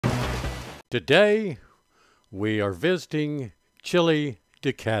Today, we are visiting Chile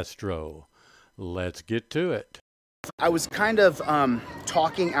de Castro. Let's get to it. I was kind of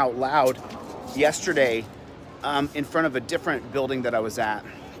talking out loud yesterday in front of a different building that I was at,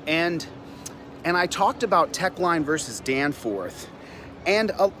 and I talked about TECHE versus Danforth.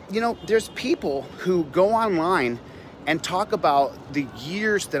 And you know, there's people who go online and talk about the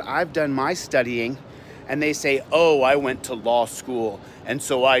years that I've done my studying, and they say, oh, I went to law school, and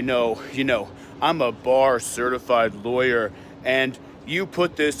so I know, I'm a bar certified lawyer, and you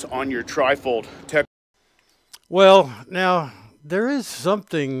put this on your trifold. Well, now, there is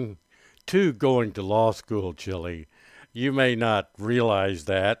something to going to law school, Chile. You may not realize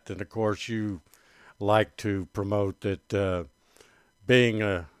that, and of course you like to promote that being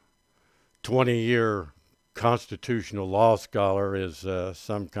a 20-year constitutional law scholar is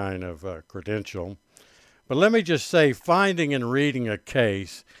some kind of credential. But let me just say, finding and reading a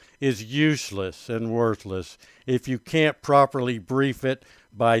case is useless and worthless if you can't properly brief it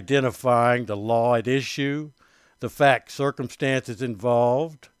by identifying the law at issue, the fact circumstances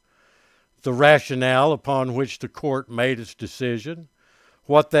involved, the rationale upon which the court made its decision,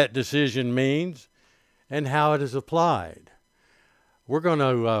 what that decision means, and how it is applied. We're going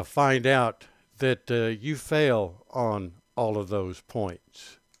to find out that you fail on all of those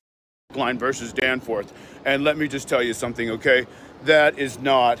points. TECHE versus Danforth. And let me just tell you something, okay? That is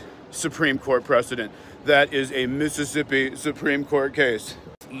not Supreme Court precedent. That is a Mississippi Supreme Court case.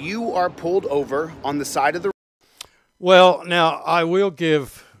 You are pulled over on the side of the... Well, now, I will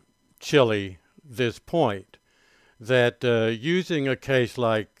give Chile this point, that using a case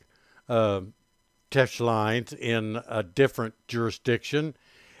like TECHE in a different jurisdiction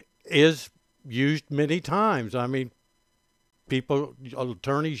is used many times. I mean,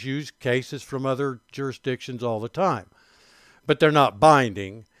 attorneys use cases from other jurisdictions all the time, but they're not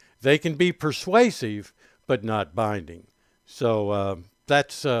binding. They can be persuasive, but not binding. So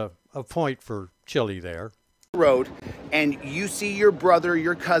that's a point for Chile there. Road, and you see your brother,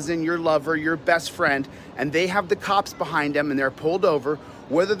 your cousin, your lover, your best friend, and they have the cops behind them and they're pulled over,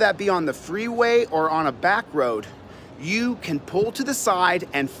 whether that be on the freeway or on a back road, you can pull to the side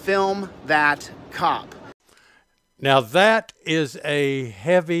and film that cop. Now that is a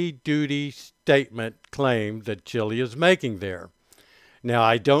heavy-duty statement claim that Chile is making there. Now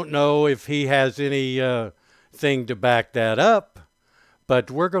I don't know if he has any thing to back that up,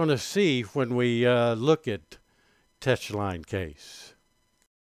 but we're going to see when we look at TECHE case.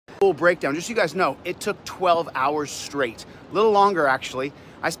 Full breakdown, just so you guys know, it took 12 hours straight. A little longer, actually.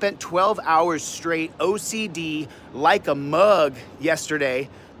 I spent 12 hours straight, OCD, like a mug yesterday,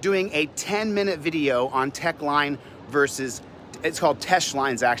 doing a 10-minute video on TECHE versus, it's called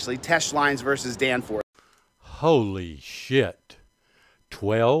TECHE actually, TECHE versus Danforth. Holy shit.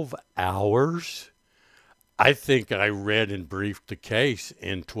 12 hours? I think I read and briefed the case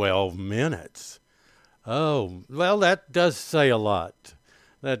in 12 minutes. Oh, well, that does say a lot.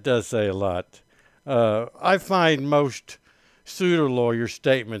 That does say a lot. I find most pseudo-lawyer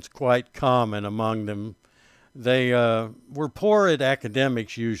statements quite common among them. They were poor at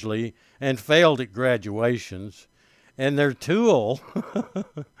academics usually and failed at graduations. And their tool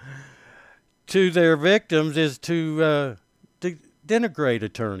to their victims is to denigrate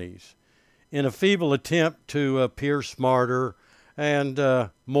attorneys in a feeble attempt to appear smarter and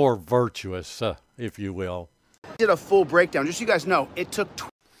more virtuous, if you will. Did a full breakdown, just so you guys know, it took...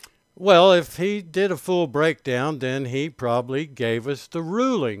 Well, if he did a full breakdown, then he probably gave us the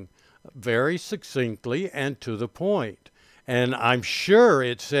ruling very succinctly and to the point. And I'm sure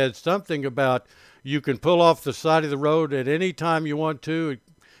it said something about you can pull off the side of the road at any time you want to,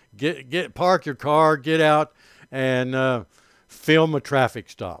 park your car, get out, and film a traffic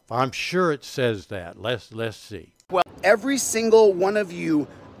stop. I'm sure it says that. Let's see. Well, every single one of you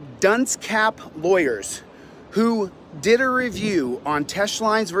dunce cap lawyers who did a review on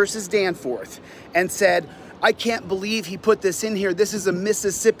TECHE versus Danforth and said, I can't believe he put this in here. This is a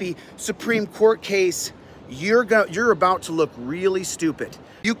Mississippi Supreme Court case. You're about to look really stupid.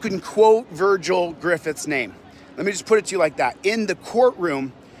 You can quote Virgil Griffith's name. Let me just put it to you like that. In the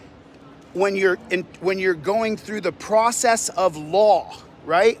courtroom, when you're going through the process of law,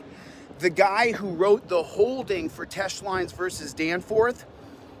 right? The guy who wrote the holding for TECHE versus Danforth,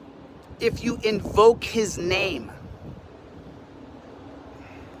 if you invoke his name,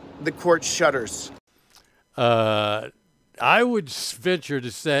 the court shudders. I would venture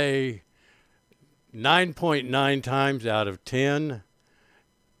to say 9.9 times out of 10,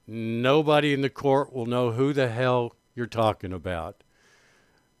 nobody in the court will know who the hell you're talking about.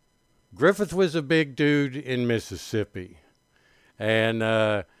 Griffith was a big dude in Mississippi, and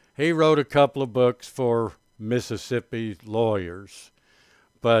he wrote a couple of books for Mississippi lawyers.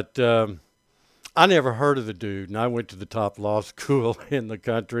 But I never heard of the dude, and I went to the top law school in the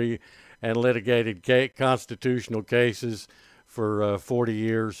country and litigated constitutional cases for 40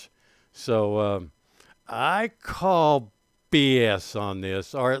 years. So I call BS on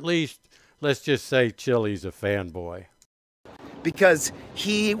this, or at least let's just say Chille's a fanboy. Because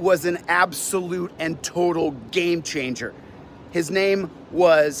he was an absolute and total game changer. His name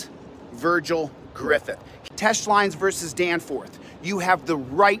was Virgil Griffith. Teche Lines versus Danforth. You have the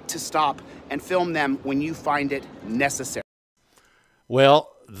right to stop and film them when you find it necessary.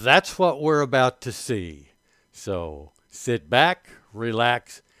 Well, that's what we're about to see. So sit back,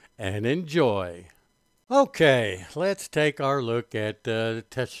 relax, and enjoy. Okay, let's take our look at the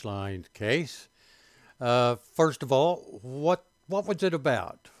Teche Lines case. First of all, what was it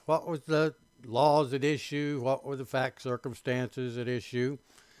about? What was the laws at issue? What were the fact circumstances at issue?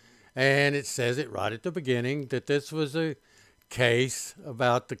 And it says it right at the beginning that this was a case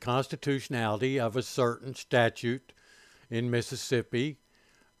about the constitutionality of a certain statute in Mississippi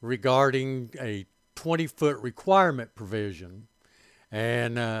regarding a 20-foot requirement provision.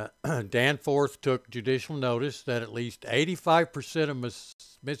 And Danforth took judicial notice that at least 85% of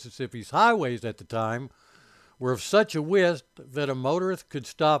Mississippi's highways at the time were of such a width that a motorist could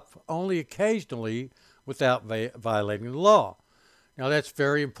stop only occasionally without violating the law. Now that's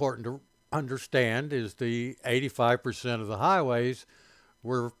very important to understand, is the 85% of the highways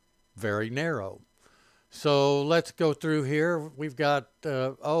were very narrow. So let's go through here. We've got,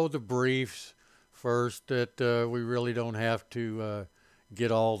 the briefs first that we really don't have to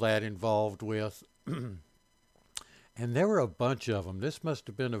get all that involved with. And there were a bunch of them. This must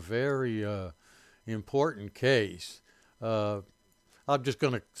have been a very important case. I'm just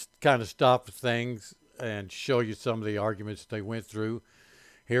going to kind of stop things and show you some of the arguments they went through.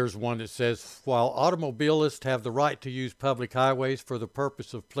 Here's one that says, while automobilists have the right to use public highways for the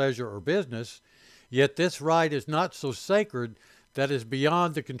purpose of pleasure or business, yet this right is not so sacred that it is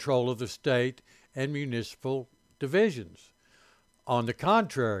beyond the control of the state and municipal divisions. On the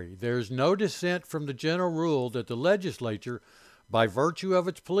contrary, there is no dissent from the general rule that the legislature, by virtue of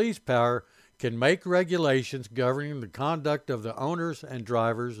its police power, can make regulations governing the conduct of the owners and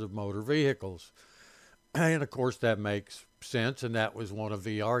drivers of motor vehicles. And of course that makes sense, and that was one of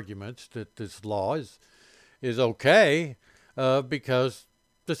the arguments, that this law is okay because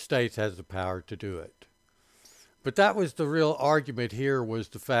the state has the power to do it. But that was the real argument here, was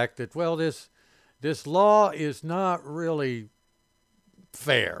the fact that, well, this law is not really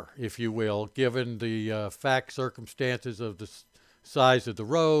fair, if you will, given the fact circumstances of the size of the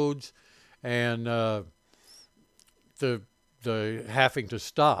roads and the having to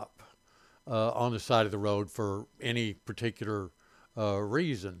stop on the side of the road for any particular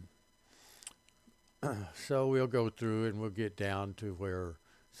reason. So we'll go through and we'll get down to where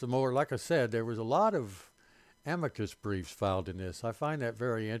some more, like I said, there was a lot of amicus briefs filed in this. I find that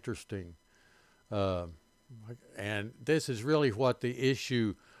very interesting. And this is really what the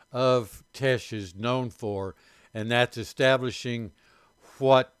issue of Teche is known for, and that's establishing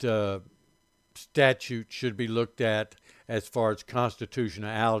what statute should be looked at as far as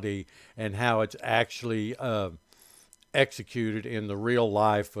constitutionality and how it's actually executed in the real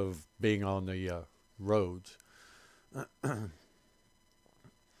life of being on the roads. I'm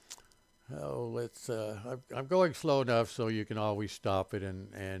going slow enough so you can always stop it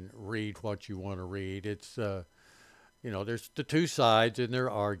and read what you want to read. It's, there's the two sides and they're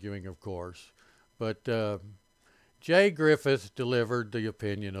arguing, of course. But J. Griffith delivered the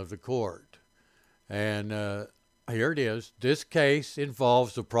opinion of the court. And here it is. This case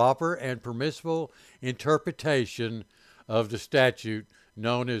involves the proper and permissible interpretation of the statute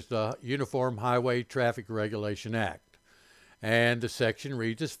known as the Uniform Highway Traffic Regulation Act. And the section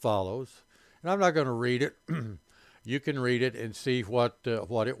reads as follows. And I'm not going to read it. You can read it and see what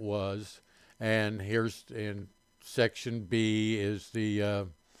it was. And here's in section B is the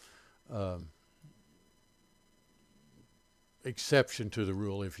exception to the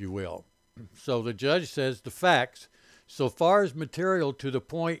rule, if you will. So the judge says the facts, so far as material to the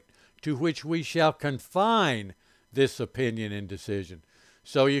point to which we shall confine this opinion and decision.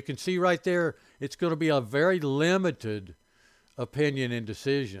 So you can see right there, it's going to be a very limited opinion and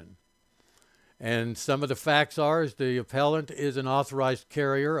decision. And some of the facts are is the appellant is an authorized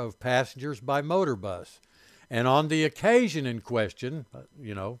carrier of passengers by motor bus. And on the occasion in question,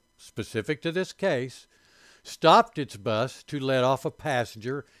 specific to this case, stopped its bus to let off a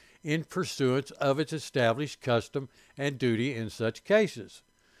passenger in pursuance of its established custom and duty in such cases.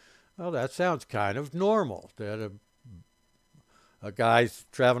 Well, that sounds kind of normal, that A guy's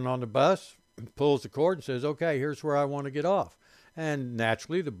traveling on the bus, pulls the cord and says, okay, here's where I want to get off. And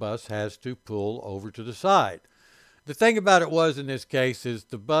naturally, the bus has to pull over to the side. The thing about it was in this case is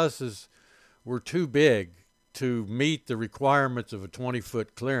the buses were too big to meet the requirements of a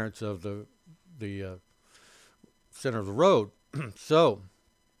 20-foot clearance of the center of the road. So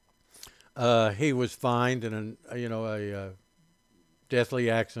he was fined, and a deathly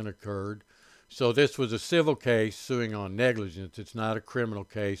accident occurred. So this was a civil case suing on negligence. It's not a criminal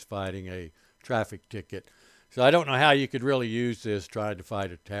case fighting a traffic ticket. So I don't know how you could really use this trying to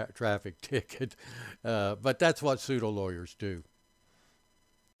fight a traffic ticket, but that's what pseudo lawyers do.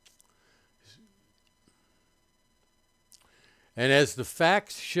 And as the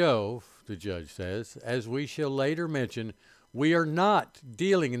facts show, the judge says, as we shall later mention, we are not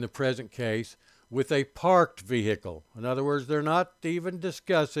dealing in the present case with a parked vehicle. In other words, they're not even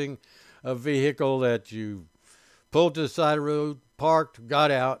discussing a vehicle that you pulled to the side of the road, parked,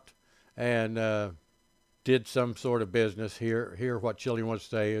 got out, and did some sort of business. Here what Chile wants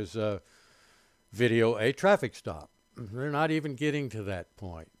to say is video a traffic stop. They're not even getting to that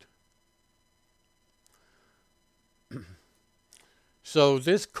point. So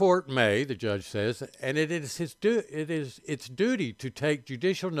this court may, the judge says, and it is its duty to take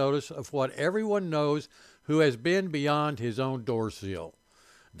judicial notice of what everyone knows who has been beyond his own door sill.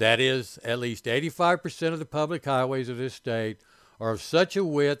 That is, at least 85% of the public highways of this state are of such a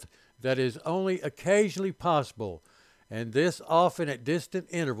width that is only occasionally possible, and this often at distant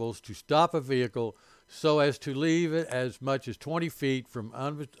intervals, to stop a vehicle so as to leave it as much as 20 feet from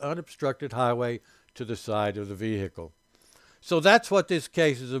unobstructed highway to the side of the vehicle. So that's what this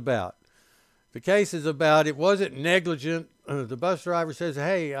case is about. The case is about it wasn't negligent. The bus driver says,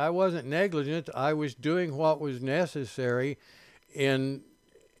 hey, I wasn't negligent. I was doing what was necessary in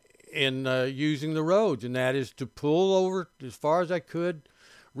using the roads, and that is to pull over as far as I could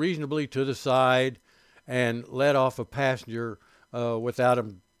reasonably to the side and let off a passenger without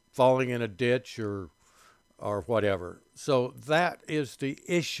him falling in a ditch or whatever. So that is the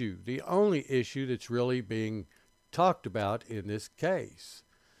issue, the only issue that's really being talked about in this case.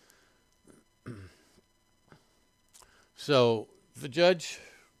 So the judge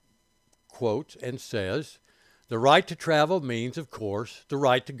quotes and says, the right to travel means, of course, the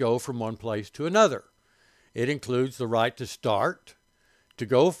right to go from one place to another. It includes the right to start, to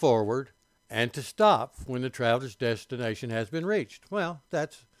go forward, and to stop when the traveler's destination has been reached. Well,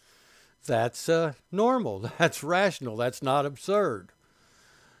 that's normal. That's rational. That's not absurd.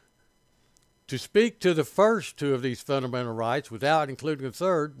 To speak to the first two of these fundamental rights without including the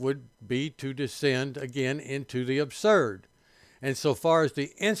third would be to descend again into the absurd. And so far as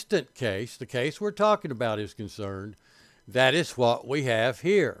the instant case, the case we're talking about, is concerned, that is what we have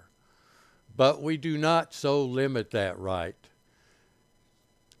here. But we do not so limit that right.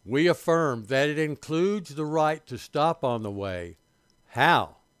 We affirm that it includes the right to stop on the way.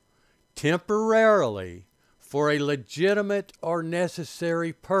 How? Temporarily, for a legitimate or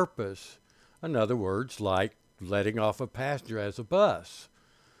necessary purpose. In other words, like letting off a passenger as a bus.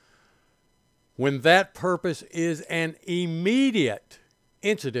 When that purpose is an immediate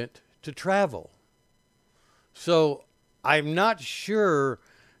incident to travel. So I'm not sure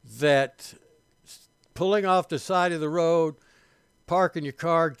that pulling off the side of the road, parking your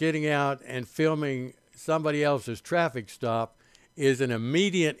car, getting out, and filming somebody else's traffic stop is an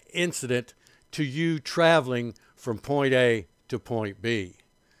immediate incident to you traveling from point A to point B.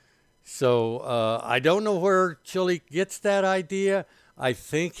 So I don't know where Chile gets that idea. I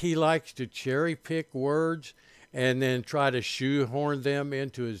think he likes to cherry pick words and then try to shoehorn them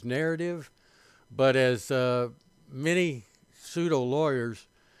into his narrative. But as many pseudo lawyers,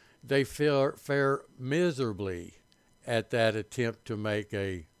 they fare miserably at that attempt to make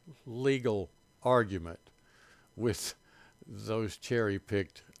a legal argument with those cherry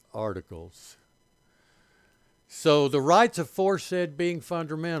picked articles. So the rights aforesaid being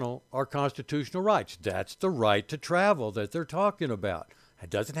fundamental are constitutional rights. That's the right to travel that they're talking about. It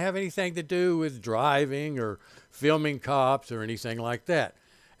doesn't have anything to do with driving or filming cops or anything like that.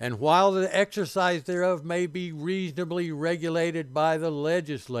 And while the exercise thereof may be reasonably regulated by the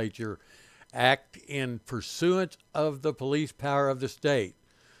legislature, act in pursuance of the police power of the state.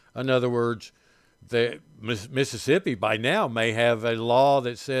 In other words, Mississippi by now may have a law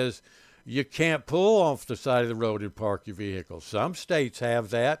that says you can't pull off the side of the road and park your vehicle. Some states have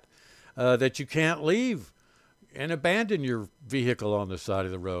that you can't leave and abandon your vehicle on the side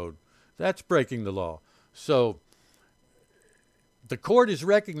of the road. That's breaking the law. So the court is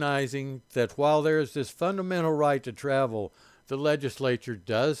recognizing that while there is this fundamental right to travel, the legislature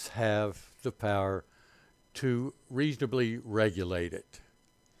does have the power to reasonably regulate it.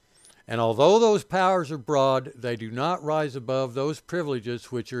 And although those powers are broad, they do not rise above those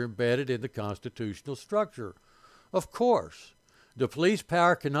privileges which are embedded in the constitutional structure. Of course, the police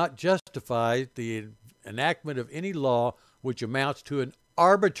power cannot justify the enactment of any law which amounts to an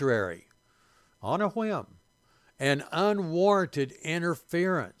arbitrary, on a whim, and unwarranted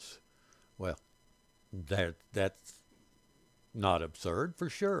interference. Well, that's not absurd for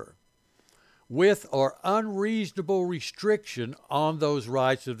sure. With or unreasonable restriction on those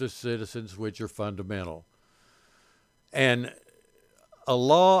rights of the citizens which are fundamental. And a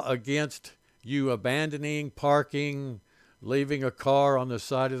law against you abandoning, parking, leaving a car on the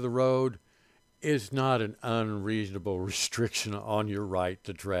side of the road is not an unreasonable restriction on your right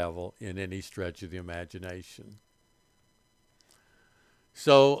to travel in any stretch of the imagination.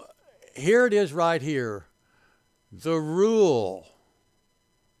 So here it is right here. The rule.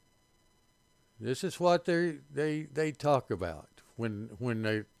 This is what they talk about when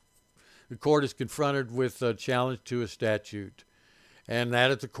the court is confronted with a challenge to a statute. And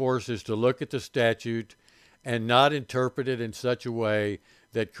that, of course, is to look at the statute and not interpret it in such a way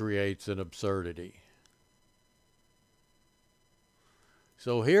that creates an absurdity.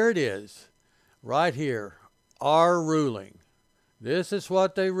 So here it is, right here, our ruling. This is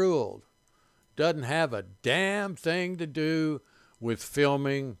what they ruled. Doesn't have a damn thing to do with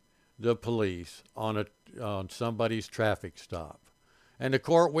filming the police on somebody's traffic stop. And the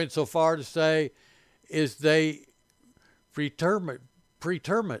court went so far to say is they preterm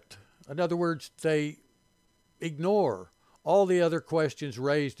it. In other words, they ignore all the other questions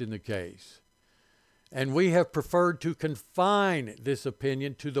raised in the case. And we have preferred to confine this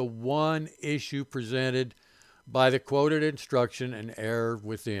opinion to the one issue presented by the quoted instruction and error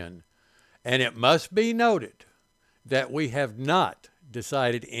within. And it must be noted that we have not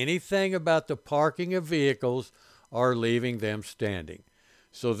decided anything about the parking of vehicles or leaving them standing.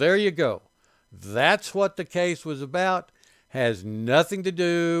 So there you go. That's what the case was about. Has nothing to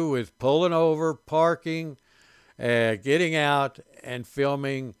do with pulling over, parking, getting out, and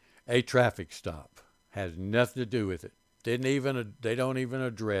filming a traffic stop. Has nothing to do with it. They don't even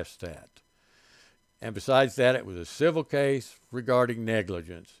address that. And besides that, it was a civil case regarding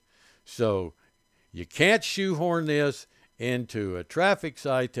negligence. So you can't shoehorn this into a traffic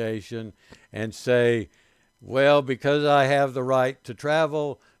citation and say, well, because I have the right to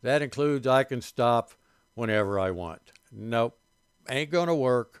travel, that includes I can stop whenever I want. Nope, ain't going to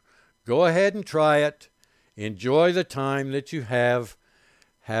work. Go ahead and try it. Enjoy the time that you have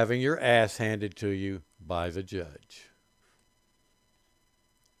having your ass handed to you by the judge.